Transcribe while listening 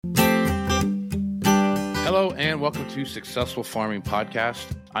Hello and welcome to Successful Farming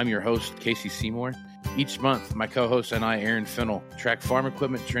Podcast. I'm your host, Casey Seymour. Each month, my co-host and I, Aaron Fennell, track farm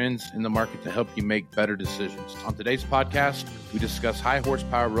equipment trends in the market to help you make better decisions. On today's podcast, we discuss high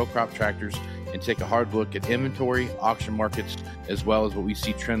horsepower row crop tractors and take a hard look at inventory, auction markets, as well as what we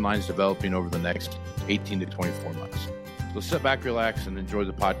see trend lines developing over the next 18 to 24 months. So sit back, relax, and enjoy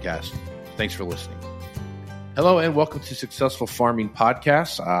the podcast. Thanks for listening. Hello and welcome to Successful Farming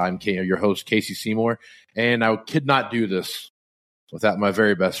Podcast. I'm your host, Casey Seymour, and I could not do this without my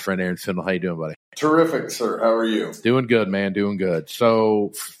very best friend, Aaron Fennell. How you doing, buddy? Terrific, sir. How are you? Doing good, man. Doing good.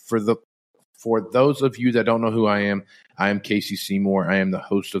 So for those of you that don't know who I am Casey Seymour. I am the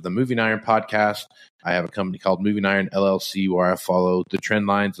host of the Moving Iron Podcast. I have a company called Moving Iron LLC where I follow the trend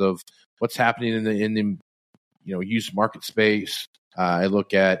lines of what's happening in the used market space. I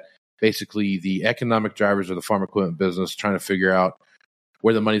look at basically the economic drivers of the farm equipment business, trying to figure out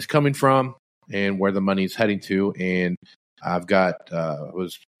where the money's coming from and where the money's heading to. And I've got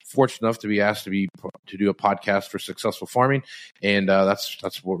was fortunate enough to be asked to do a podcast for Successful Farming, and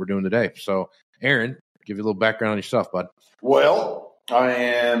that's what we're doing today. So, Aaron, give you a little background on yourself, bud. Well, I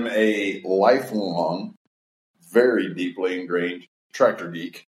am a lifelong, very deeply ingrained tractor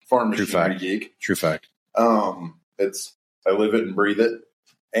geek, farm machinery geek. True fact. I live it and breathe it.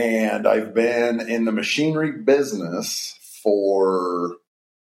 And I've been in the machinery business for,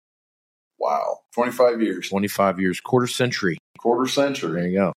 25 years. 25 years, quarter century. There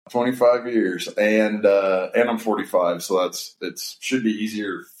you go. 25 years. And I'm 45, so it should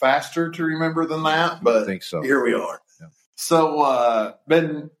be faster to remember than that, but I think so. Here we are. Yeah. So,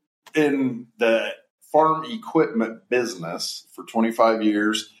 been in the farm equipment business for 25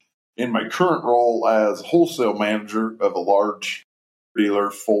 years. In my current role as wholesale manager of a large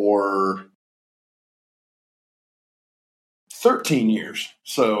dealer for 13 years.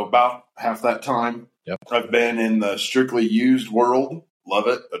 So about half that time. Yep. I've been in the strictly used world. Love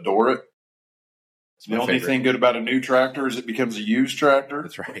it. Adore it. The only thing good about a new tractor is it becomes a used tractor.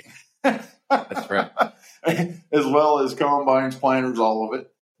 That's right. That's right. As well as combines, planters, all of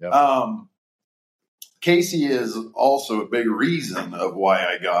it. Yep. Casey is also a big reason of why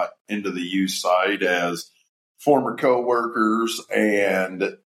I got into the used side as former coworkers,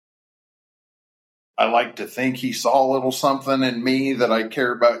 and I like to think he saw a little something in me that I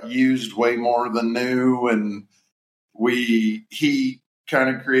care about used way more than new, and he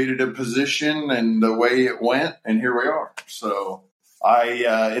kind of created a position and the way it went, and here we are. So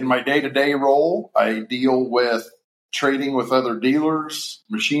I, in my day-to-day role, I deal with trading with other dealers,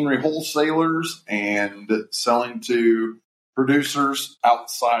 machinery wholesalers, and selling to producers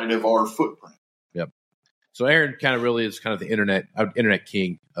outside of our footprint. So Aaron kind of really is kind of the internet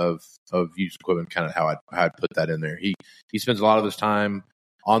king of used equipment, kind of how I'd put that in there. He spends a lot of his time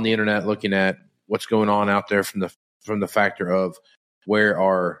on the internet looking at what's going on out there from the factor of where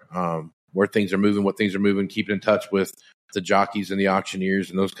things are moving, what things are moving, keeping in touch with the jockeys and the auctioneers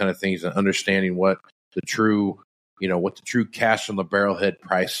and those kind of things, and understanding what the true cash on the barrelhead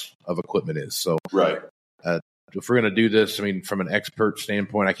price of equipment is. So right. If we're going to do this, I mean, from an expert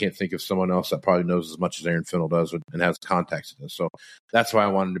standpoint, I can't think of someone else that probably knows as much as Aaron Fennell does and has contacts in this. So that's why I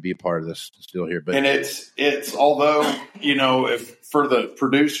wanted to be a part of this deal here. But it's although, if for the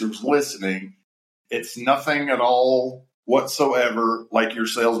producers listening, it's nothing at all whatsoever like your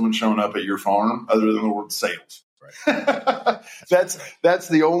salesman showing up at your farm, other than the word sales. Right. that's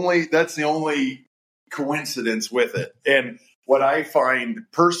the only coincidence with it. And what I find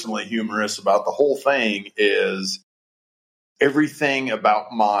personally humorous about the whole thing is everything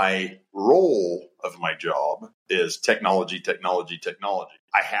about my role of my job is technology.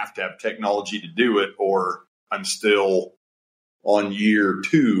 I have to have technology to do it, or I'm still on year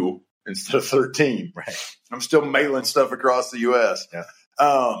 2 instead of 13. Right. I'm still mailing stuff across the U.S. Yeah.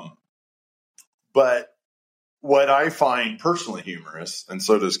 But what I find personally humorous, and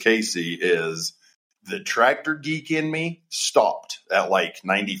so does Casey, is the tractor geek in me stopped at like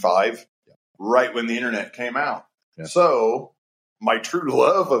 95, right when the internet came out. Yeah. So my true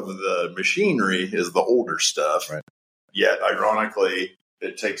love of the machinery is the older stuff. Right. Yet, ironically,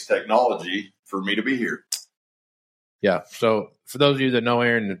 it takes technology for me to be here. Yeah. So for those of you that know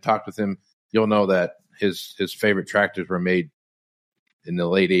Aaron and talked with him, you'll know that his favorite tractors were made in the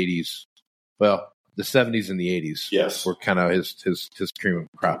late 80s. Well, the 70s and the 80s. Yes. Were kind of his cream of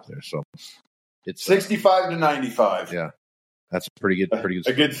crop there. So it's 65 to 95. Yeah. That's a pretty good.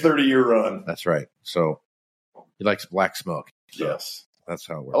 A good 30-year run. That's right. So he likes black smoke. So yes. That's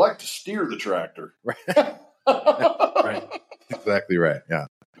how it works. I like to steer the tractor. Right. Right. Exactly right. Yeah.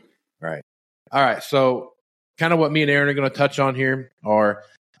 Right. All right. So kind of what me and Aaron are going to touch on here are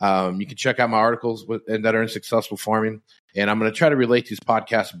You can check out my articles that are in Successful Farming, and I'm going to try to relate these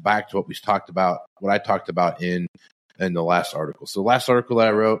podcasts back to what I talked about in the last article. So the last article that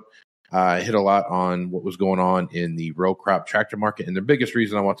I wrote, I hit a lot on what was going on in the row crop tractor market, and the biggest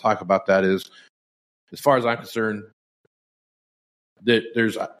reason I want to talk about that is, as far as I'm concerned, that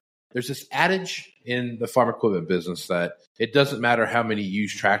there's this adage in the farm equipment business that it doesn't matter how many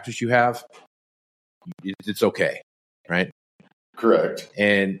used tractors you have, it's okay, right? Correct.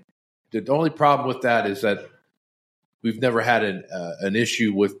 And the only problem with that is that we've never had an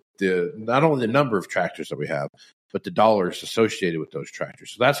issue with not only the number of tractors that we have, but the dollars associated with those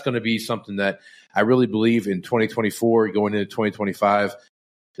tractors. So that's going to be something that I really believe in 2024, going into 2025,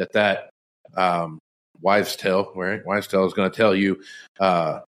 that wives' tale, right? Wives' tale is going to tell you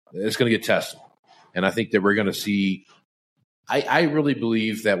it's going to get tested. And I think that we're going to see, I really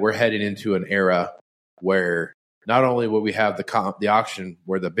believe that we're heading into an era where not only will we have the auction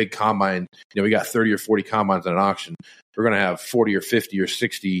where the big combine, we got 30 or 40 combines at an auction, we're going to have 40 or 50 or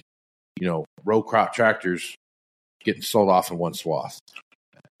 60, row crop tractors getting sold off in one swath.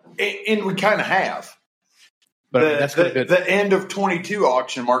 And we kind of have. But the end of 22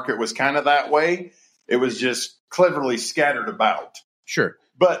 auction market was kind of that way. It was just cleverly scattered about. Sure.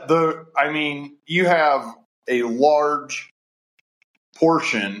 But you have a large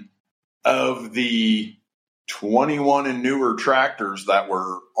portion of the 21 and newer tractors that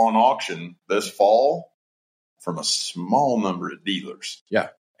were on auction this fall from a small number of dealers. Yeah.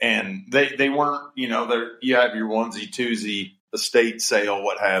 And they weren't, you have your onesie, twosie, estate sale,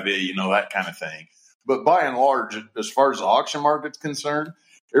 what have you, that kind of thing. But by and large, as far as the auction market's concerned,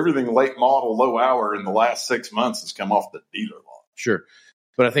 everything late model, low hour in the last 6 months has come off the dealer lot. Sure.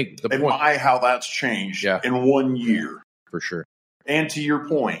 But I think the point, how that's changed in 1 year. For sure. And to your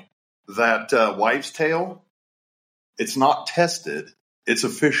point, that wives' tale, it's not tested. It's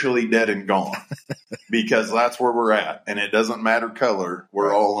officially dead and gone because that's where we're at. And it doesn't matter color.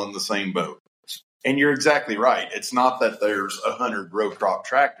 We're all in the same boat. And you're exactly right. It's not that there's 100 row crop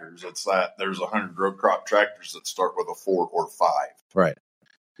tractors. It's that there's 100 row crop tractors that start with a 4 or 5. Right.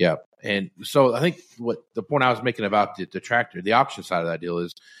 Yeah. And so I think what the point I was making about the tractor, the auction side of that deal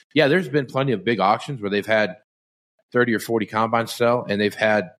is, there's been plenty of big auctions where they've had 30 or 40 combines sell and they've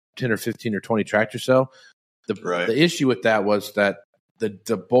had 10 or 15 or 20 tractors sell. The issue with that was that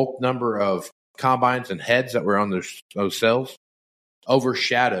the bulk number of combines and heads that were on those sales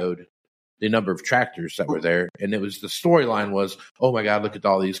overshadowed the number of tractors that were there. And the storyline was, oh my God, look at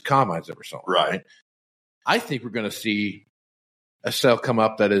all these combines that were sold. Right. I think we're going to see a sale come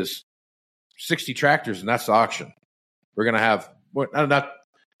up that is 60 tractors, and that's the auction. We're going to have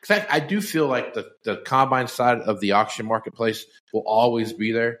because I do feel like the combine side of the auction marketplace will always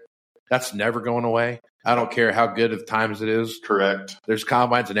be there. That's never going away. I don't care how good of times it is. Correct. There's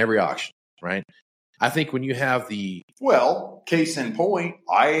combines in every auction, right? I think when you have case in point,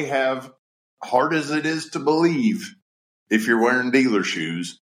 I have, hard as it is to believe, if you're wearing dealer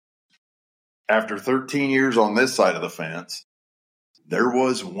shoes, after 13 years on this side of the fence, there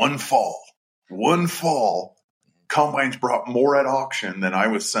was one fall, combines brought more at auction than I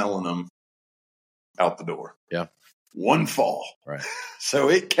was selling them out the door. Yeah. One fall. Right. So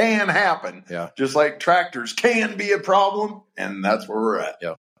it can happen. Yeah. Just like tractors can be a problem, and that's where we're at.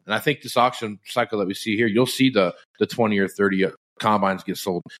 Yeah. And I think this auction cycle that we see here, you'll see the 20 or 30 combines get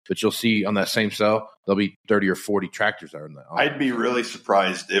sold, but you'll see on that same sale, there'll be 30 or 40 tractors that are in that. I'd be really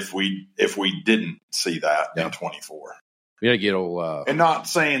surprised if we didn't see that in 24. We got to get old. And not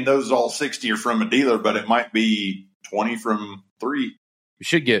saying those all 60 are from a dealer, but it might be 20 from 3. We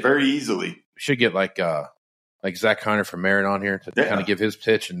should get very easily. We should get like Zach Hunter from Marin on here to kind of give his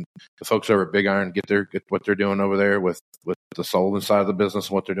pitch, and the folks over at Big Iron get what they're doing over there with the Sullivan side of the business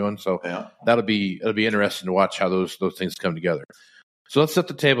and what they're doing. So it'll be interesting to watch how those things come together. So let's set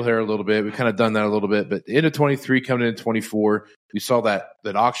the table here a little bit. We've kind of done that a little bit, but the end of 23 coming into 24, we saw that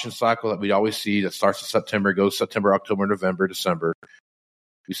auction cycle that we always see that starts in September, goes September, October, November, December.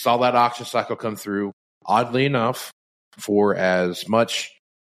 We saw that auction cycle come through. Oddly enough, for as much,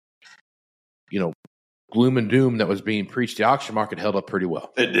 gloom and doom that was being preached, the auction market held up pretty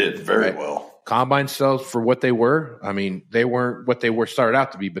well. It did very well. Combine sales for what they were. I mean, they weren't what they were started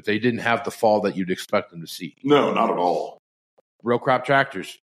out to be, but they didn't have the fall that you'd expect them to see. No, not at all. Row crop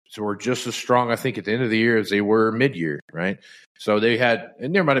tractors. So we're just as strong, I think, at the end of the year as they were mid-year, right? So they had,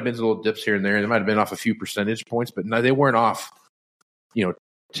 and there might have been some little dips here and there. They might have been off a few percentage points, but no, they weren't off,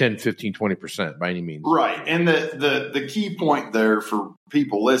 10, 15, 20% by any means. Right. And the key point there for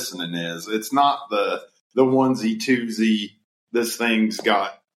people listening is it's not the onesie, twosie, this thing's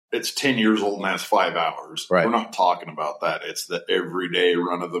got it's 10 years old and has 5 hours. Right. We're not talking about that. It's the everyday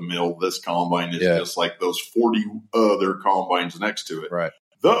run of the mill. This combine is just like those 40 other combines next to it. Right.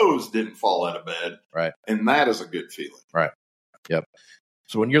 Those didn't fall out of bed. Right. And that is a good feeling. Right. Yep.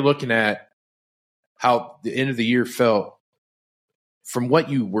 So when you're looking at how the end of the year felt from what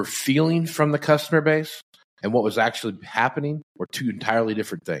you were feeling from the customer base and what was actually happening were two entirely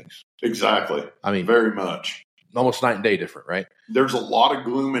different things. Exactly. I mean, very much. Almost night and day different, right? There's a lot of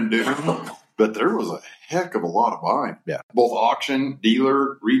gloom and doom, but there was a heck of a lot of buying. Yeah. Both auction,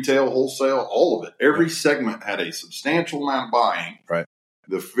 dealer, retail, wholesale, all of it. Every segment had a substantial amount of buying. Right.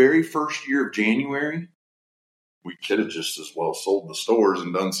 The very first year of January, we could have just as well sold the stores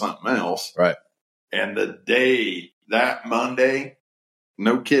and done something else. Right. And that Monday,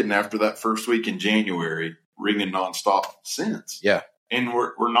 no kidding, after that first week in January, ringing nonstop since. Yeah. And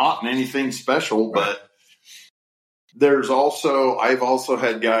we're not in anything special, but I've also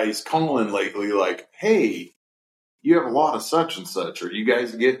had guys calling lately like, hey, you have a lot of such and such. Are you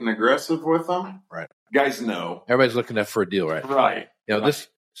guys getting aggressive with them? Right. Guys, no. Everybody's looking at for a deal, right? Right.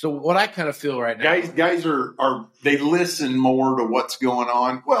 So what I kind of feel right now. Guys are they listen more to what's going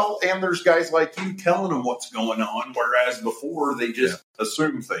on. Well, and there's guys like you telling them what's going on, whereas before they just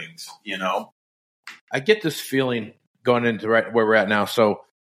assume things, I get this feeling going into right where we're at now. So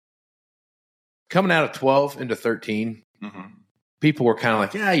coming out of 12 into 13, people were kind of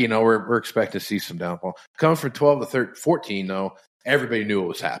like, we're expecting to see some downfall. Coming from 12 to 14, though, everybody knew what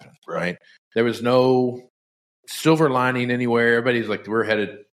was happening, right? There was no silver lining anywhere. Everybody's like, we're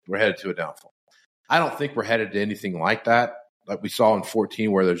headed to a downfall. I don't think we're headed to anything like that, like we saw in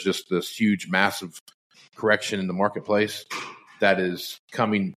 14, where there's just this huge, massive correction in the marketplace that is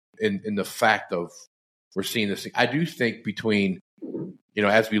coming in the fact of we're seeing this thing. I do think between,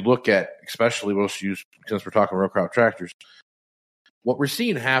 as we look at, especially since we're talking row crop tractors, what we're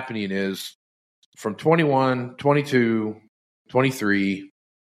seeing happening is from 21, 22, 23,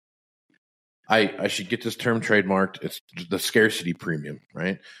 I should get this term trademarked. It's the scarcity premium,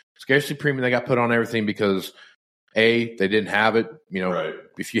 right? Scarcity premium, they got put on everything because they didn't have it.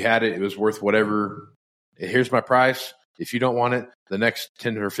 If you had it, it was worth whatever. Here's my price. If you don't want it, the next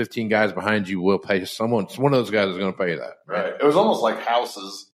 10 or 15 guys behind you will pay someone. One of those guys is going to pay you that. Right. It was almost like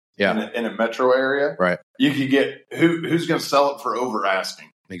houses in a metro area. Right. You could get who's going to sell it for over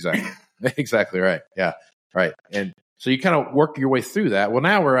asking. Exactly. Exactly right. Yeah. Right. And so you kind of work your way through that. Well,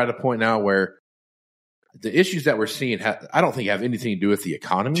 now we're at a point now where the issues that we're seeing, I don't think have anything to do with the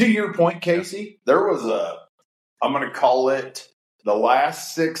economy. To your point, Casey, there was I'm going to call it the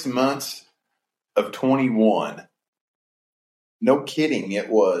last 6 months of 21. No kidding. It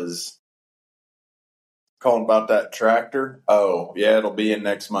was calling about that tractor. Oh, yeah, it'll be in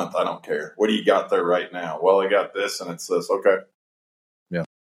next month. I don't care. What do you got there right now? Well, I got this and it's this. Okay. Yeah.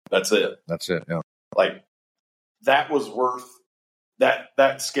 That's it. Yeah. Like that was worth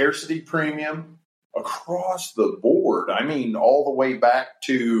that scarcity premium across the board. I mean, all the way back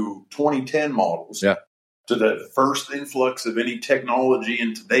to 2010 models. Yeah. To the first influx of any technology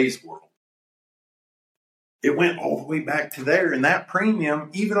in today's world. It went all the way back to there. And that premium,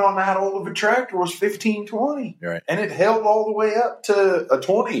 even on that old of a tractor, was $15.20. Right. And it held all the way up to a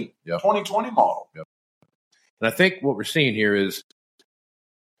 2020 model. Yep. And I think what we're seeing here is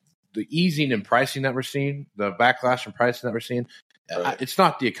the easing in pricing that we're seeing, the backlash in pricing that we're seeing. Right. It's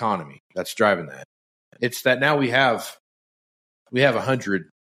not the economy that's driving that. It's that now we have 100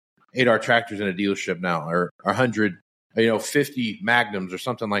 8R tractors in a dealership now, or 100, 50 Magnums or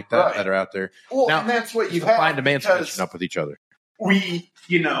something like that that are out there. Well, now, and that's what you supply have. and demand's catching up with each other. We,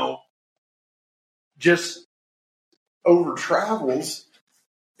 just over travels.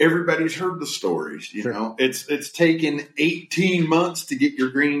 Everybody's heard the stories. Sure. It's taken 18 months to get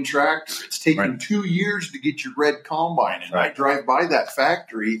your green tractor. It's taken 2 years to get your red combine. And I drive by that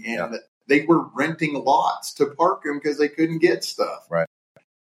factory, and they were renting lots to park them because they couldn't get stuff. Right.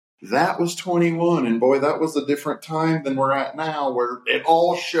 That was 21, and boy, that was a different time than we're at now, where it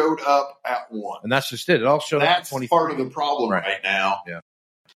all showed up at once. And that's just it. It all showed up at 23. That's part of the problem right now. Yeah.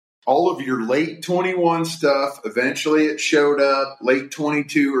 All of your late 21 stuff, eventually it showed up, late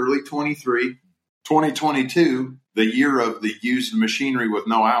 22, early 23. 2022, the year of the used machinery with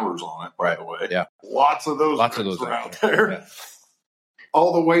no hours on it, by the way. Yeah. Lots of those were out there. Yeah.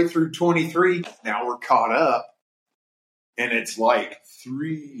 All the way through 23, now we're caught up. And it's like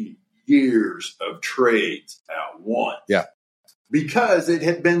 3 years of trades at once. Yeah. Because it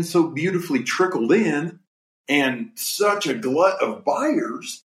had been so beautifully trickled in and such a glut of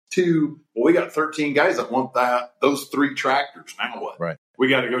buyers we got 13 guys that want those 3 tractors. Now what? Right. We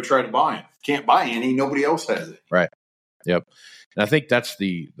got to go try to buy them. Can't buy any. Nobody else has it. Right. Yep. And I think that's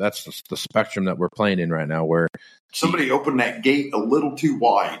the spectrum that we're playing in right now, where somebody opened that gate a little too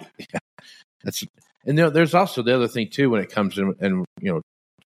wide. And there's also the other thing too when it comes in, and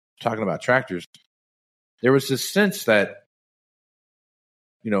talking about tractors, there was this sense that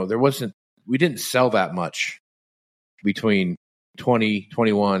we didn't sell that much between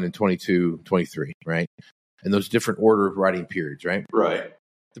 2021 and 22, 23, right? And those different order writing periods, right? Right.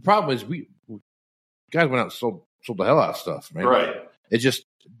 The problem is we guys went out and sold the hell out of stuff, right? Right. It just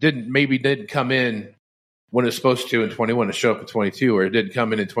didn't come in when it's supposed to in 21 to show up in 22, or it didn't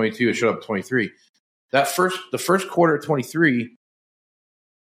come in 22 to show up in 23. The first quarter of 23,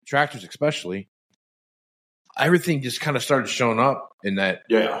 tractors especially, everything just kind of started showing up in that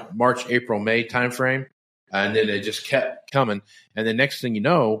March, April, May timeframe, and then it just kept coming. And the next thing you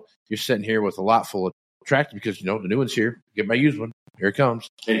know, you're sitting here with a lot full of tractors because the new one's here. Get my used one. Here it comes.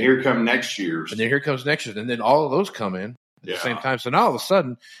 And here come next year's. And then here comes next year's. And then all of those come in at the same time. So now all of a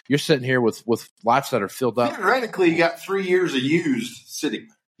sudden, you're sitting here with lots that are filled up. Theoretically, you got 3 years of used sitting.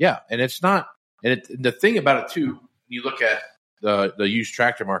 Yeah, and it's not. And the thing about it too, you look at the used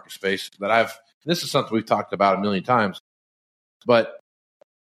tractor market space that this is something we've talked about a million times, but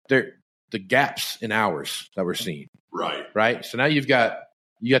the gaps in hours that we're seeing. Right. So now you got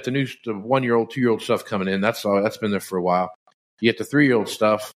the 1-year-old, 2-year-old stuff coming in. That's been there for a while. You get the 3-year-old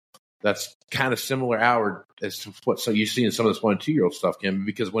stuff that's kind of similar hour as to what you see in some of this 1 and 2-year-old stuff, Kim,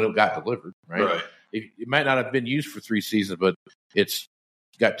 because when it got delivered, right? It might not have been used for 3 seasons, but it's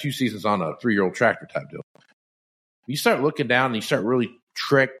got 2 seasons on a 3-year-old tractor type deal. You start looking down and you start really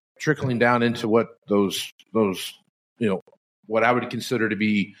trickling down into what those what I would consider to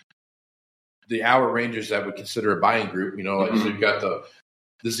be the hour ranges that I would consider a buying group. So you've got the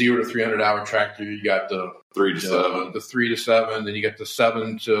 0 to 300 hour tractor, you got the 3 to 7, the 3 to 7, then you got the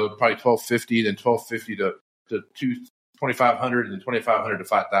 7 to probably 1250, then 1250 to 2500, and then 2500 to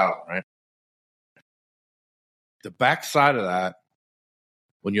 5000, right? The backside of that,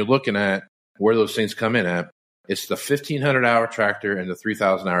 when you're looking at where those things come in at, it's the 1500 hour tractor and the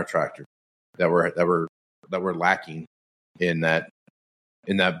 3000 hour tractor that were lacking in that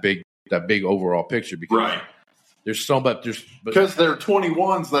big overall picture, because there's so much because there are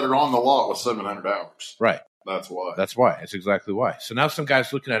 21s that are on the lot with 700 hours. Right. That's why. That's exactly why. So now some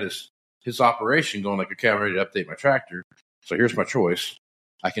guy's looking at his operation going like, okay, I'm ready to update my tractor. So here's my choice.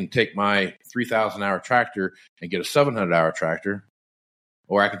 I can take my 3000 hour tractor and get a 700 hour tractor,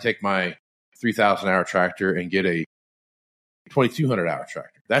 or I can take my 3,000 hour tractor and get a 2,200 hour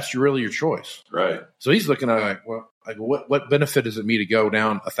tractor. That's really your choice. Right. So he's looking at what benefit does it me to go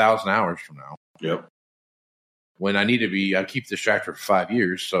down 1,000 hours from now? Yep. When I keep this tractor for 5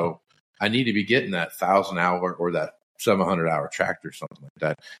 years, so I need to be getting that 1,000 hour or that 700 hour tractor, something like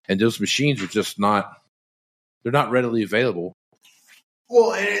that. And those machines are just they're not readily available.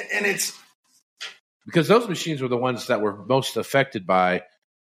 Well, and it's because those machines were the ones that were most affected by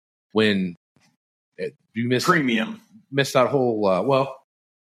when you missed that whole,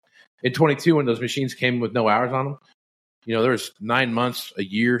 in 22, when those machines came with no hours on them, there was 9 months, a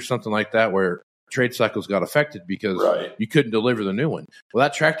year, something like that, where trade cycles got affected because you couldn't deliver the new one. Well,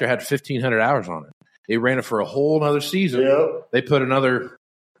 that tractor had 1,500 hours on it. They ran it for a whole other season. Yep. They put another,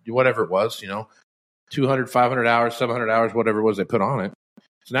 whatever it was, 200, 500 hours, 700 hours, whatever it was they put on it.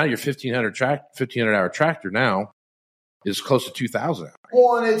 So now your 1,500 hour tractor now is close to 2,000 hours.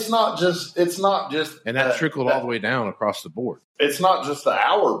 Well, and it's not just, and that trickled all the way down across the board. It's not just the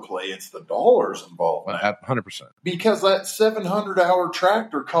hour play; it's the dollars involved. 100%. Because that 700 hour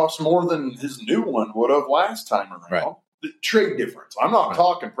tractor costs more than his new one would have last time around. Right. The trade difference. I'm not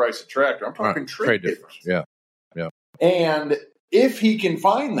talking price of tractor. I'm talking trade difference. Yeah. And if he can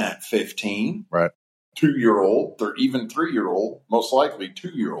find that 15, 2-year-old, or even 3-year-old, most likely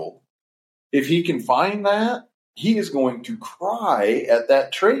 2-year-old, if he can find that, he is going to cry at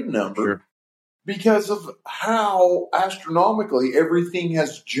that trade number because of how astronomically everything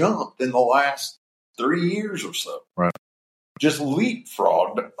has jumped in the last 3 years or so. Right. Just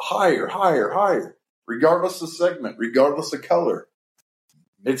leapfrogged higher, regardless of segment, regardless of color.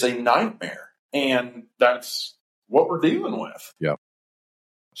 It's a nightmare. And that's what we're dealing with. Yeah.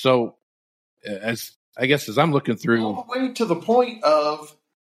 So as I'm looking through, all the way to the point of,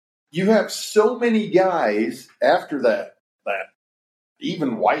 you have so many guys after that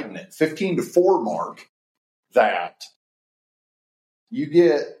even widen it 15 to 4 mark, that you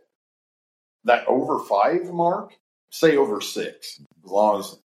get that over 5 mark, say over 6, as long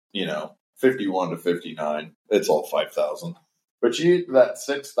as 51 to 59, it's all 5,000. But you get that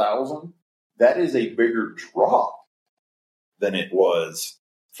 6,000, that is a bigger drop than it was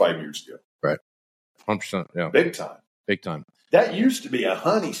 5 years ago. Right. 100%. Yeah. Big time. That used to be a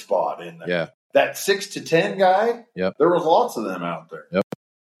honey spot in there. Yeah. That 6 to 10 guy. Yep. There was lots of them out there.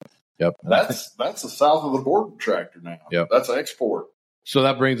 Yep. That's the south of the border tractor now. Yep. That's export. So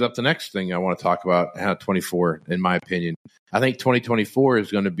that brings up the next thing I want to talk about, how 24, in my opinion. I think 2024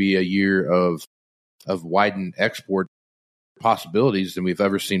 is going to be a year of widened export possibilities than we've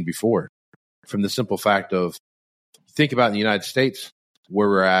ever seen before. From the simple fact of, think about in the United States, where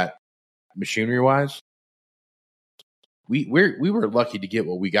we're at machinery-wise. We were lucky to get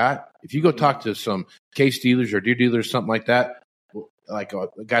what we got. If you go talk to some Case dealers or Deere dealers, something like that, like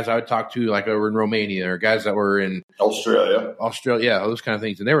guys I would talk to, like over in Romania, or guys that were in Australia, yeah, those kind of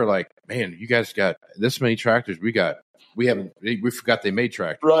things, and they were like, "Man, you guys got this many tractors. We forgot they made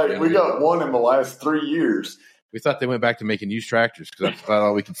tractors. Right, we got one in the last 3 years. We thought they went back to making used tractors because that's about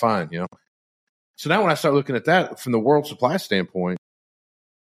all we can find, you know." So now when I start looking at that from the world supply standpoint,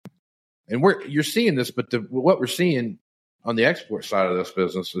 and you're seeing this, but what we're seeing on the export side of this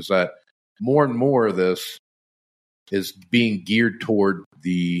business is that more and more of this is being geared toward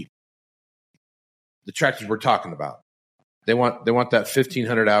the tractors we're talking about. They want that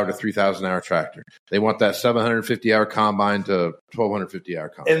 1,500 hour to 3,000 hour tractor. They want that 750 hour combine to 1,250 hour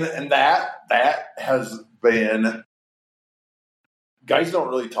combine. And that has been, guys don't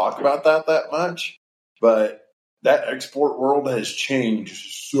really talk about that much, but that export world has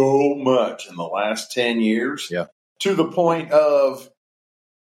changed so much in the last 10 years. Yeah. To the point of,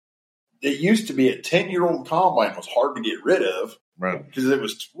 it used to be a 10-year-old combine was hard to get rid of. Right. Because it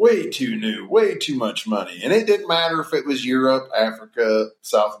was way too new, way too much money. And it didn't matter if it was Europe, Africa,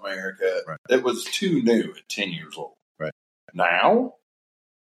 South America. Right. It was too new at 10 years old. Right. Now,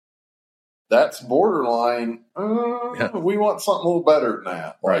 that's borderline, we want something a little better than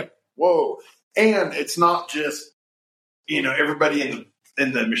that. Right. Whoa. And it's not just, everybody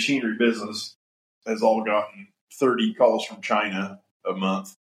in the machinery business has all gotten 30 calls from China a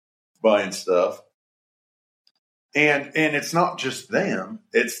month buying stuff. And it's not just them.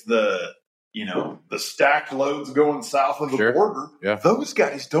 It's the stacked loads going south of the border. Yeah. Those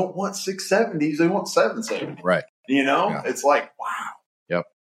guys don't want 670s. They want 770s. Right. Yeah. It's like, wow. Yep.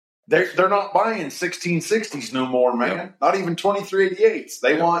 They're not buying 1660s no more, man. Yep. Not even 2388s.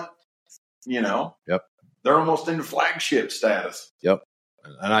 They want, Yep. They're almost into flagship status. Yep.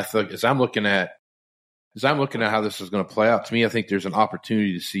 And I think as I'm looking at how this is going to play out, to me, I think there's an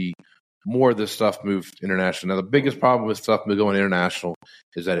opportunity to see more of this stuff move international. Now, the biggest problem with stuff going international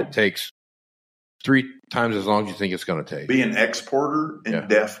is that it takes 3 times as long as you think it's going to take. Be an exporter in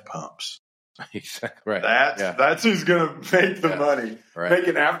DEF pumps. Exactly right. That's who's going to make the money. Right. Make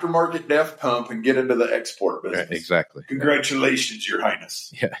an aftermarket DEF pump and get into the export business. Right. Exactly. Congratulations, Your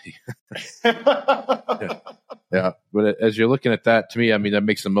Highness. Yeah. Yeah. But as you're looking at that, to me, I mean, that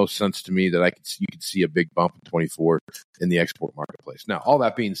makes the most sense to me that you could see a big bump in 24 in the export marketplace. Now, all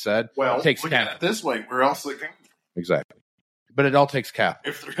that being said, it takes capital. This way, where else they can? Exactly. But it all takes capital.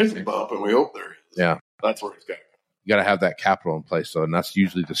 If there is a bump, and we hope there is. Yeah. That's where it's going. You got to have that capital in place, though, and that's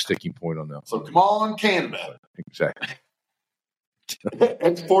usually the sticking point on that. So come on, Canada. Exactly.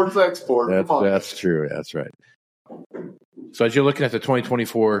 Export's export. That's true. That's right. So as you're looking at the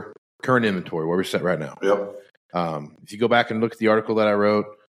 2024 current inventory, where we're set right now. Yep. If you go back and look at the article that I wrote,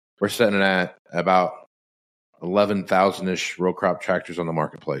 we're setting it at about 11,000-ish row crop tractors on the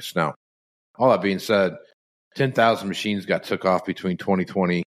marketplace. Now, all that being said, 10,000 machines got took off between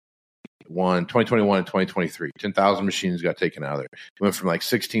 2021 and 2023. 10,000 machines got taken out of there. It went from like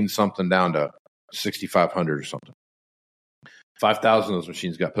 16-something down to 6,500 or something. 5,000 of those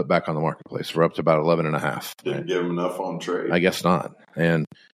machines got put back on the marketplace. We're up to about 11.5. Didn't give them enough on trade. I guess not. And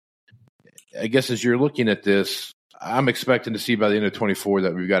I guess as you're looking at this, I'm expecting to see by the end of 24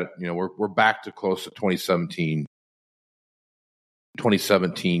 that we've got, we're back to close to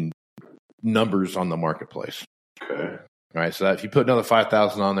 2017 numbers on the marketplace. Okay. All right. So that if you put another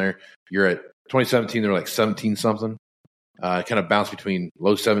 5,000 on there, you're at 2017, they're like 17 something. Kind of bounce between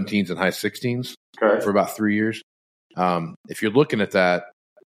low 17s and high 16s for about 3 years. If you're looking at that,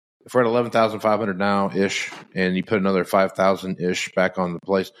 if we're at 11,500 now ish, and you put another 5,000 ish back on the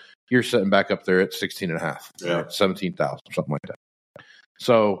place, you're sitting back up there at 16.5, 17,000, something like that.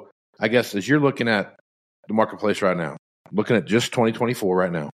 So I guess as you're looking at the marketplace right now, looking at just 2024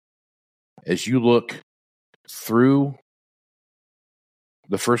 right now, as you look through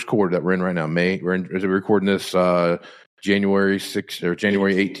the first quarter that we're in right now, as we're recording this January 6th or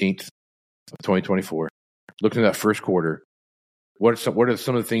January 18th of 2024, looking at that first quarter, what are some of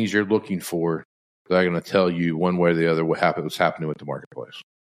the things you're looking for that are going to tell you one way or the other what's happening with the marketplace?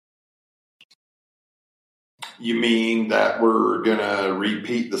 You mean that we're gonna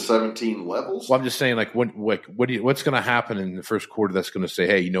repeat the 17 levels? Well, I'm just saying, like, what's going to happen in the first quarter that's going to say,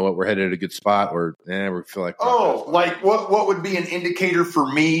 hey, you know what, we're headed at a good spot, or we feel like like what would be an indicator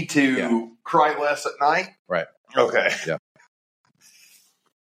for me to cry less at night? Right. Okay. Yeah.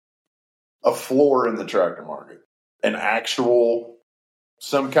 A floor in the tractor market, an actual,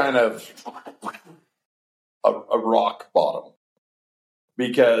 some kind of a rock bottom.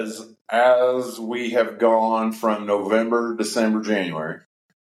 Because as we have gone from November, December, January,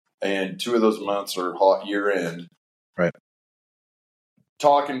 and 2 of those months are hot year end. Right.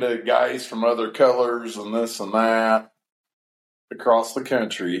 Talking to guys from other colors and this and that across the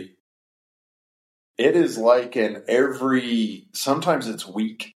country, it is like sometimes it's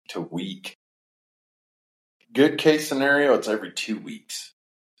week to week. Good case scenario, it's every 2 weeks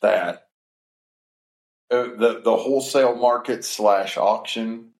that the wholesale market /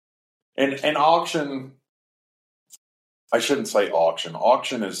 auction and auction. I shouldn't say auction.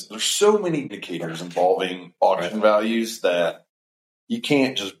 Auction is, there's so many indicators involving auction values that you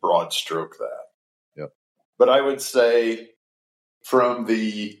can't just broad stroke that. Yep. But I would say from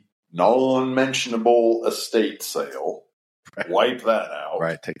the non-mentionable estate sale, wipe that out.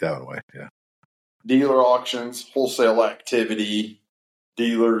 Right. Take that one away. Yeah. Dealer auctions, wholesale activity,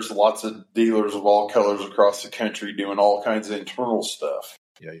 dealers, lots of dealers of all colors across the country doing all kinds of internal stuff.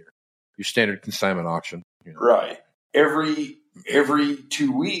 Yeah. Your standard consignment auction. You know. Right. Every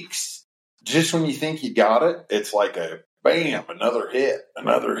 2 weeks, just when you think you got it, it's like a bam, another hit. And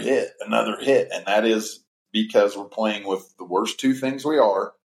that is because we're playing with the worst 2 things we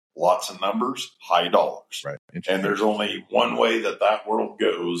are: lots of numbers, high dollars. Right. And there's only one way that world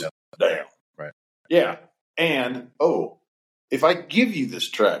goes down. Right. Yeah. And, if I give you this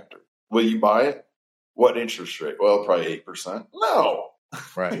tractor, will you buy it? What interest rate? Well, probably 8%. No.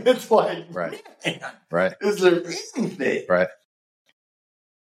 Right. It's like, man, right. Is there anything? Right.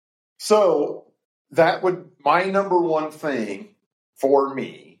 So that would, my number one thing for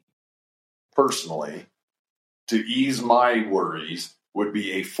me personally to ease my worries would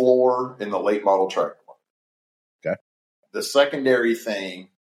be a floor in the late model tractor market. Okay. The secondary thing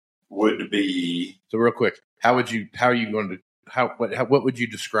would be. So real quick, what would you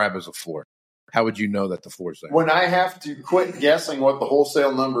describe as a floor? How would you know that the floor is there? When I have to quit guessing what the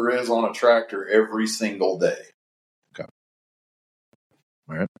wholesale number is on a tractor every single day. Okay.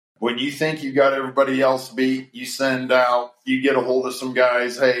 All right. When you think you got everybody else beat, you get a hold of some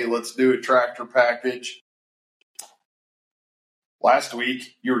guys, hey, let's do a tractor package. Last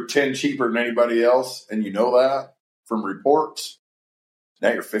week, you were 10 cheaper than anybody else, and you know that from reports.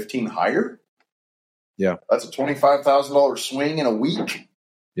 Now you're 15 higher? Yeah. That's a $25,000 swing in a week.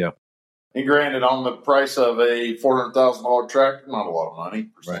 Yeah. And granted, on the price of a $400,000 tractor, not a lot of money,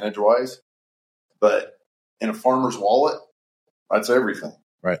 percentage-wise. But in a farmer's wallet, that's everything.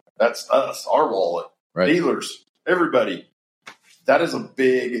 Right. That's us, our wallet. Right. Dealers, everybody. That is a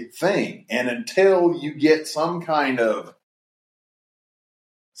big thing. And until you get some kind of,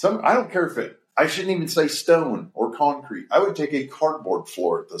 I don't care I shouldn't even say stone or concrete. I would take a cardboard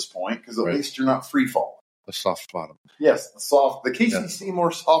floor at this point because at least you're not free falling. The soft bottom. Yes, the Casey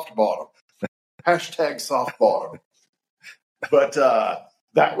Seymour soft bottom. Hashtag soft bottom. But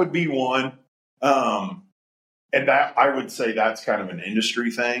that would be one. And that I would say that's kind of an industry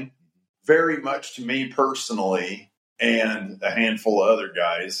thing. Very much to me personally and a handful of other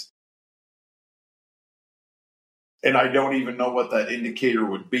guys. And I don't even know what that indicator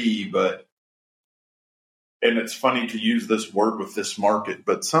would be, and it's funny to use this word with this market,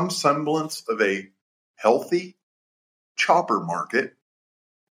 but some semblance of a healthy chopper market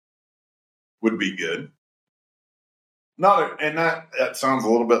would be good. That sounds a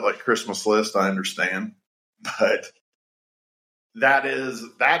little bit like Christmas list, I understand. But that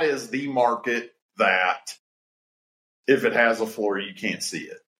is the market that if it has a floor, you can't see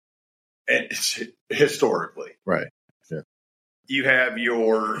it. And historically. Right. Yeah. You have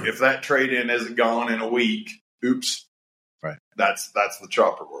if that trade-in isn't gone in a week, oops. Right. That's the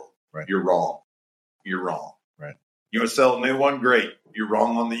chopper world. Right. You're wrong. Right. You want to sell a new one? Great. You're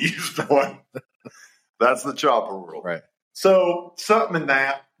wrong on the used one. That's the chopper world. Right. So something in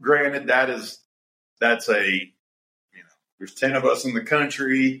that, granted, that's there's 10 of us in the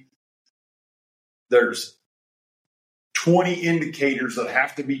country. There's 20 indicators that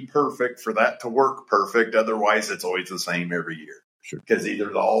have to be perfect for that to work perfect. Otherwise, it's always the same every year. Sure. Because either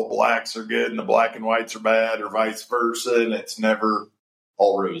the all blacks are good and the black and whites are bad, or vice versa, and it's never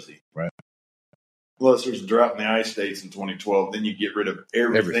all rosy. Right. Unless there's a drought in the ice states in 2012, then you get rid of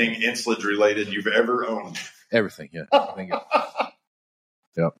everything. Insulage related you've ever owned. Everything, yeah.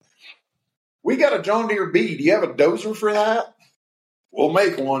 Yep. We got a John Deere B. Do you have a dozer for that? We'll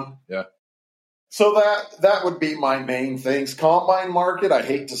make one. Yeah. So that would be my main things. Combine market, I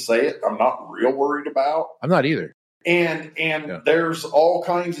hate to say it, I'm not real worried about. I'm not either. And there's all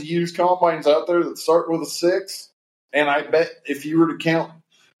kinds of used combines out there that start with a 6. And I bet if you were to count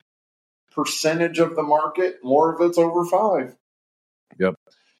percentage of the market, more of it's over 5. Yep.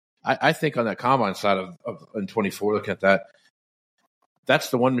 I think on that combine side of in 24, looking at that, that's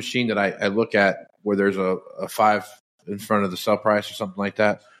the one machine that I look at where there's a 5 in front of the sell price or something like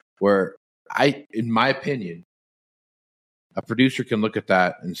that, where in my opinion, a producer can look at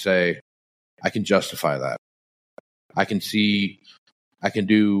that and say, I can justify that. I can take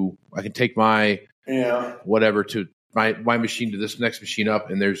my whatever to my machine to this next machine up,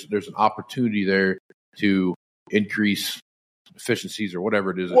 and there's an opportunity there to increase efficiencies or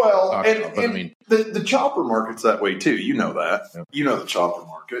whatever it is. Well, and the chopper market's that way too. You know that. Yep. You know the chopper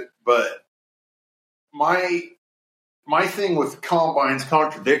market. But my thing with combines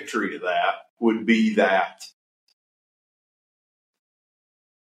contradictory to that would be that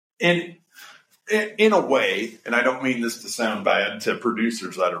in a way, and I don't mean this to sound bad to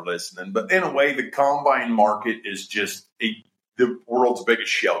producers that are listening, but in a way, the combine market is just the world's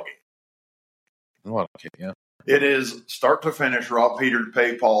biggest shell game. Well, okay, yeah. It is start to finish, rob Peter to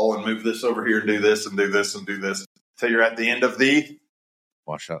pay Paul, and move this over here and do this and do this and do this until you're at the end of the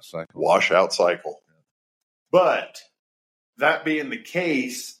washout cycle. But that being the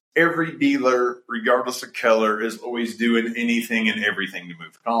case, every dealer, regardless of color, is always doing anything and everything to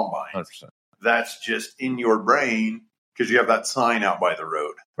move combines. 100%. That's just in your brain because you have that sign out by the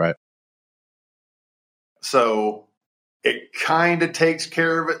road. Right. So it kind of takes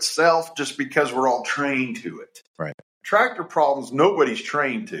care of itself just because we're all trained to it. Right. Tractor problems, nobody's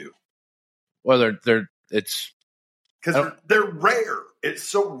trained to. Well, they're rare. It's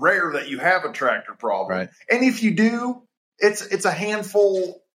so rare that you have a tractor problem. Right. And if you do, it's a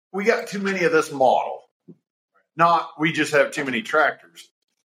handful. We got too many of this model. Not we just have too many tractors.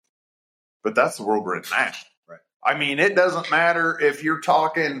 But that's the world we're in now. Right. I mean, it doesn't matter if you're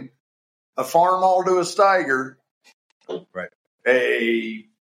talking a Farmall to a Steiger, right? A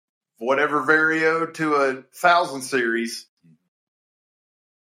whatever Vario to a 1000 series.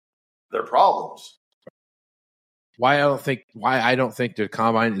 They're problems. Why I don't think the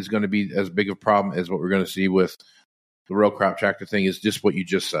combine is going to be as big of a problem as what we're going to see with the row crop tractor thing is just what you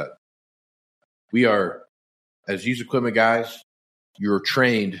just said. We are, as used equipment guys, you're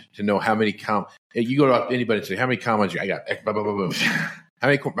trained to know how many you go to anybody and say, how many combines I got? Blah, blah, blah, blah. How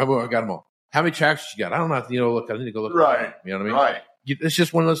many? I got them all. How many tractors you got? I don't know. I need to go look. Right. You know what I mean? Right. It's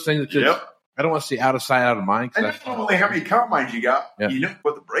just one of those things that just, I don't want to see out of sight, out of mind. And not only how many combines you got, you know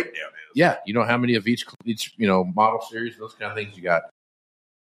what the breakdown is. Yeah. You know how many of each model series, those kind of things you got.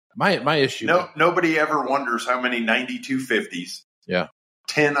 My issue. Nobody ever wonders how many 9250s,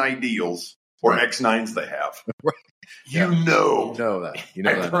 10 ideals, or X9s they have. Right. You know that.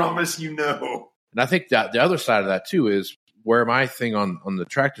 I promise you know. And I think that the other side of that too is where my thing on the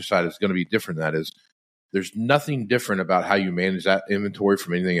tractor side is going to be different. That is, there's nothing different about how you manage that inventory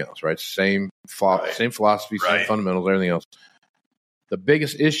from anything else, right? Same philosophy, same fundamentals, everything else. The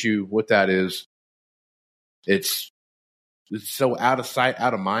biggest issue with that is it's so out of sight,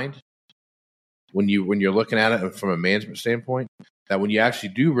 out of mind when you're looking at it from a management standpoint that when you actually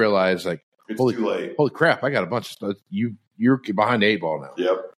do realize, like, it's too late. Holy crap! I got a bunch of stuff. You're behind the 8 ball now.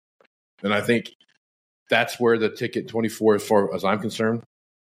 Yep. And I think that's where the ticket 24, as far as I'm concerned,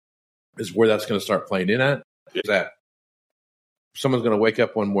 is where that's going to start playing in at. Is that someone's going to wake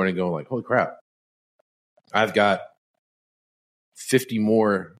up one morning going like, "Holy crap! I've got 50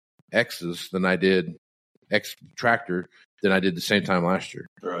 more X's than I did X tractor than I did the same time last year."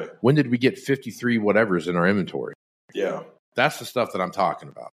 Right. When did we get 53 whatevers in our inventory? Yeah. That's the stuff that I'm talking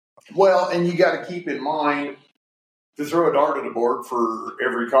about. Well, and you got to keep in mind, to throw a dart at a board, for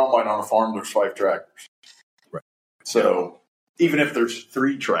every combine on a farm, there's 5 tractors. Right. So even if there's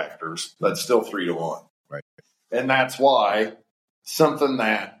 3 tractors, that's still 3 to 1. Right. And that's why something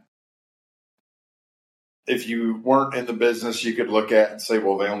that if you weren't in the business, you could look at and say,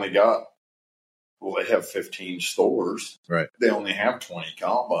 well, they have 15 stores. Right. They only have 20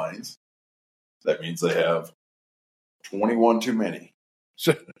 combines. That means they have 21 too many.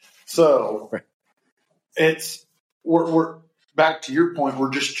 So right. It's we're back to your point.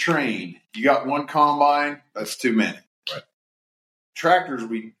 We're just trained. You got 1 combine, that's too many. Right. Tractors,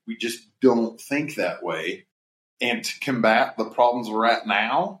 we just don't think that way. And to combat the problems we're at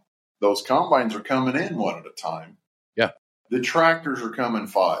now, those combines are coming in one at a time. Yeah. The tractors are coming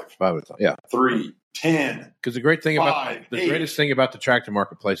 5. 5 at a time. Yeah. 3, 10. Because the great thing about 5, the 8. greatest thing about the tractor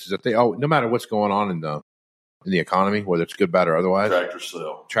marketplace is that no matter what's going on in the economy, whether it's good, bad, or otherwise, tractors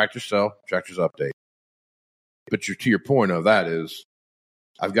sell, tractors update. But to your point of that is,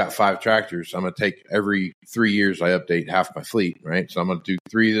 I've got 5 tractors. I'm going to take every 3 years I update half my fleet, right? So I'm going to do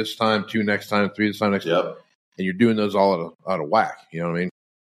 3 this time, 2 next time, 3 this time next time. And you're doing those all out of whack. You know what I mean?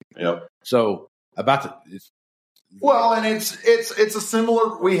 Yep. So and it's a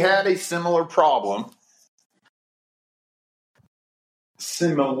similar. We had a similar problem,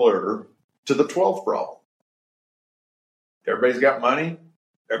 similar to the 12th problem. Everybody's got money.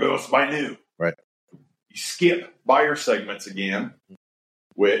 Everybody wants to buy new. Right. You skip buyer segments again,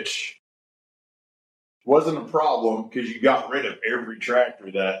 which wasn't a problem because you got rid of every tractor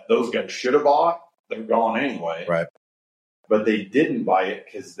that those guys should have bought. They're gone anyway. Right. But they didn't buy it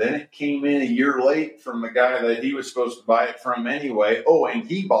because then it came in a year late from the guy that he was supposed to buy it from anyway. Oh, and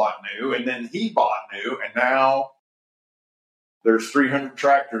he bought new, and then he bought new, and now there's 300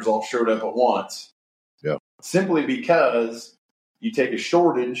 tractors all showed up at once. Yeah. Simply because you take a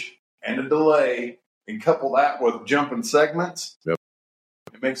shortage and a delay and couple that with jumping segments. Yep.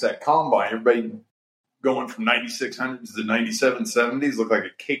 It makes that combine, everybody going from 9600s to 9770s look like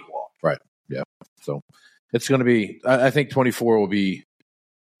a cakewalk. Right. Yeah. So it's going to be, I think 24 will be,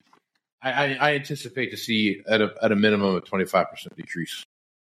 I anticipate to see at a minimum a 25% decrease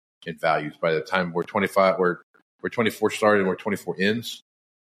in values by the time we're 25, where 24 started and where 24 ends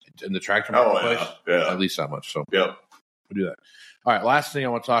in the tractor marketplace. Yeah. At least that much. So yep. We'll do that. All right. Last thing I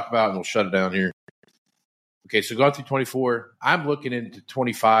want to talk about, and we'll shut it down here. Okay. So going through 24, I'm looking into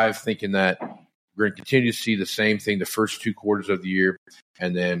 25 thinking that we're going to continue to see the same thing the first 2 quarters of the year.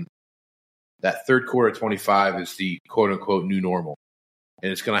 And then that third quarter of 25 is the quote unquote new normal.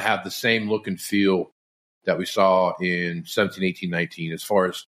 And it's going to have the same look and feel that we saw in 17, 18, 19, as far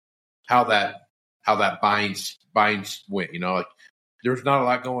as how that binds went, like there's not a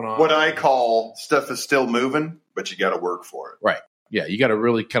lot going on. What I call stuff is still moving, but you got to work for it. Right. Yeah. You got to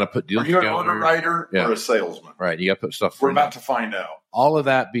really kind of put deals together. Are you an underwriter or a salesman? Right. You got to put stuff. We're about to find out. All of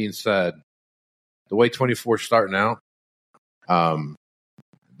that being said, the way 24 is starting out,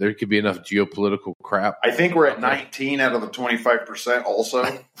 there could be enough geopolitical crap. I think we're at 19 out of the 25% also.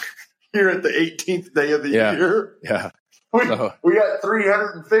 Here at the 18th day of the year. Yeah. We got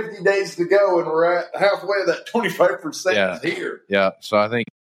 350 days to go, and we're at halfway of that 25% here. Yeah. So I think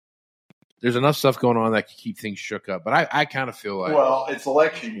there's enough stuff going on that can keep things shook up. But I kind of feel like, well, it's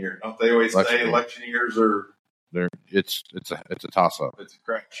election year. Don't they always say election years are? It's a toss up. It's a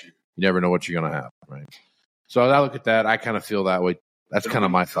crapshoot. You never know what you're going to have, right? So I look at that. I kind of feel that way. That's kind of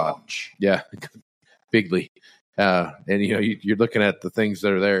my thought. Yeah, bigly. And you're looking at the things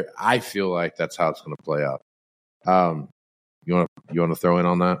that are there. I feel like that's how it's going to play out. You want to throw in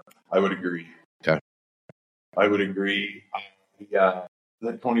on that? I would agree. Okay. I would agree. That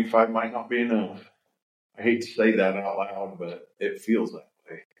 25 might not be enough. I hate to say that out loud, but it feels that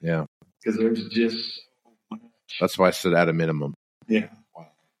way. Yeah. Because there's just so much. That's why I said at a minimum. Yeah. Wow.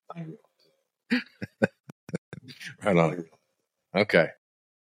 Right on. Okay.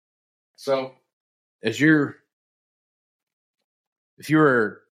 So, if you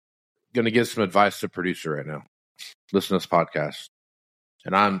were going to give some advice to a producer right now, listen to this podcast,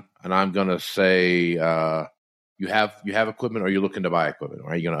 and I'm going to say, you have equipment, or you're looking to buy equipment.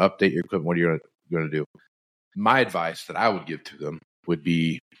 Are you going to update your equipment? What are you going to do? My advice that I would give to them would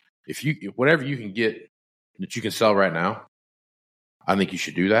be, whatever you can get that you can sell right now, I think you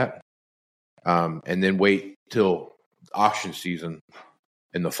should do that. And then wait till auction season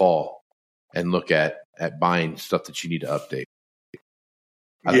in the fall and look at buying stuff that you need to update.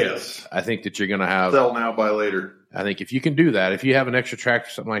 I think that you're going to have sell now, buy later. I think if you can do that, if you have an extra tractor,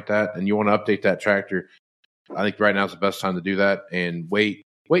 something like that, and you want to update that tractor, I think right now is the best time to do that. And wait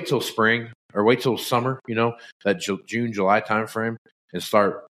till spring or wait till summer, that June, July timeframe, and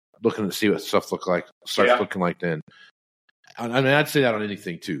start looking to see what stuff starts looking like then. I mean, I'd say that on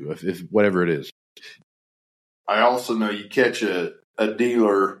anything too, if whatever it is. I also know you catch a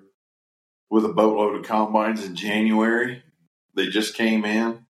dealer with a boatload of combines in January. They just came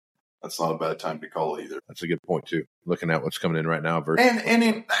in. That's not a bad time to call either. That's a good point too. Looking at what's coming in right now, versus and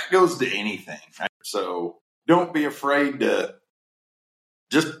that goes to anything. So don't be afraid to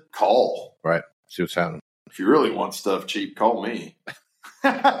just call. Right. See what's happening. If you really want stuff cheap, call me.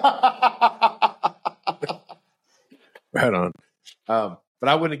 Right on. But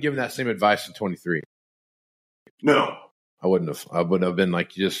I wouldn't have given that same advice in 23. No, I wouldn't have. I would have been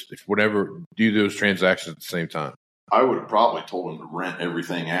like, whatever, do those transactions at the same time. I would have probably told them to rent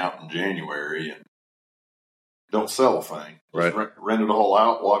everything out in January and don't sell a thing. Right. Just rent it all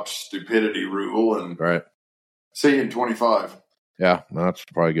out, watch Stupidity Rule, and Right. see you in 25. Yeah, no, that's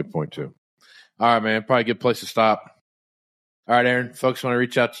probably a good point too. All right, man. Probably a good place to stop. All right, Aaron, folks want to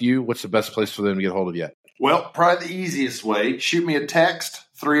reach out to you. What's the best place for them to get a hold of you? Well, probably the easiest way, shoot me a text,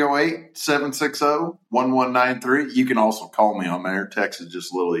 308-760-1193. You can also call me on there. Text is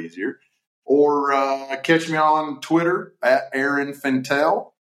just a little easier. Or catch me on Twitter at Aaron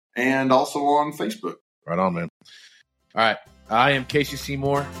Fintel and also on Facebook. Right on, man. All right. I am Casey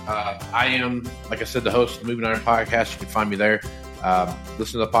Seymour. I am, like I said, the host of the Moving Iron Podcast. You can find me there.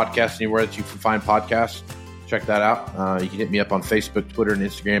 Listen to the podcast anywhere that you can find podcasts. Check that out. You can hit me up on Facebook, Twitter, and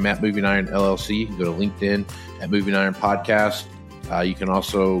Instagram at Moving Iron LLC. You can go to LinkedIn at Moving Iron Podcast. You can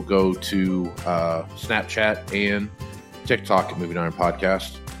also go to Snapchat and TikTok at Moving Iron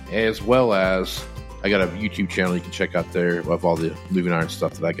Podcast, as well as I got a YouTube channel you can check out there of all the Moving Iron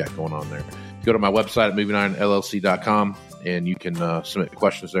stuff that I got going on there. Go to my website at movingironllc.com, and you can submit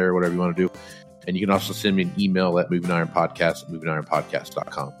questions there, whatever you want to do. And you can also send me an email at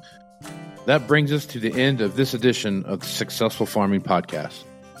movingironpodcast@movingironpodcast.com. That brings us to the end of this edition of the Successful Farming Podcast.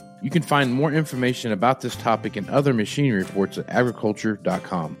 You can find more information about this topic and other machinery reports at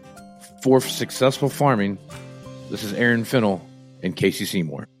agriculture.com. For Successful Farming, this is Aaron Fennell and Casey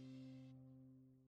Seymour.